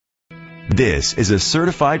This is a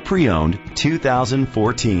certified pre-owned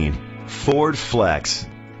 2014 Ford Flex,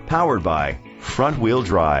 powered by front-wheel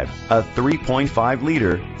drive, a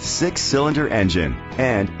 3.5-liter 6-cylinder engine,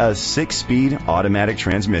 and a 6-speed automatic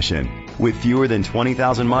transmission. With fewer than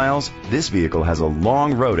 20,000 miles, this vehicle has a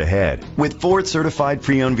long road ahead. With Ford certified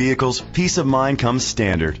pre-owned vehicles, peace of mind comes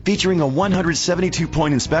standard, featuring a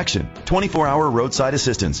 172-point inspection, 24-hour roadside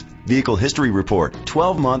assistance, vehicle history report,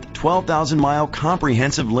 12-month, 12,000-mile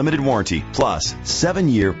comprehensive limited warranty, plus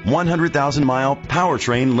 7-year, 100,000-mile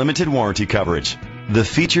powertrain limited warranty coverage. The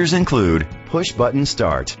features include push-button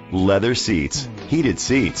start, leather seats, heated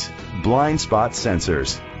seats, blind spot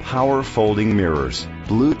sensors, power folding mirrors,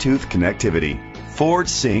 Bluetooth connectivity, Ford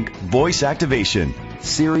Sync voice activation,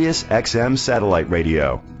 Sirius XM satellite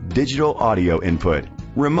radio, digital audio input,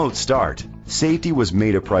 remote start. Safety was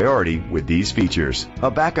made a priority with these features: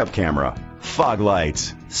 a backup camera, fog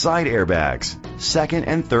lights, side airbags, second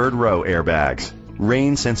and third row airbags,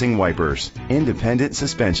 rain sensing wipers, independent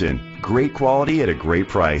suspension. Great quality at a great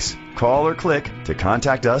price. Call or click to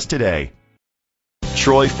contact us today.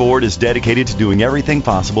 Troy Ford is dedicated to doing everything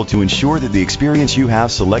possible to ensure that the experience you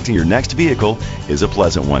have selecting your next vehicle is a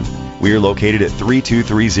pleasant one. We are located at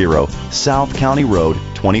 3230 South County Road,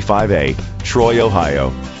 25A, Troy, Ohio,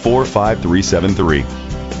 45373.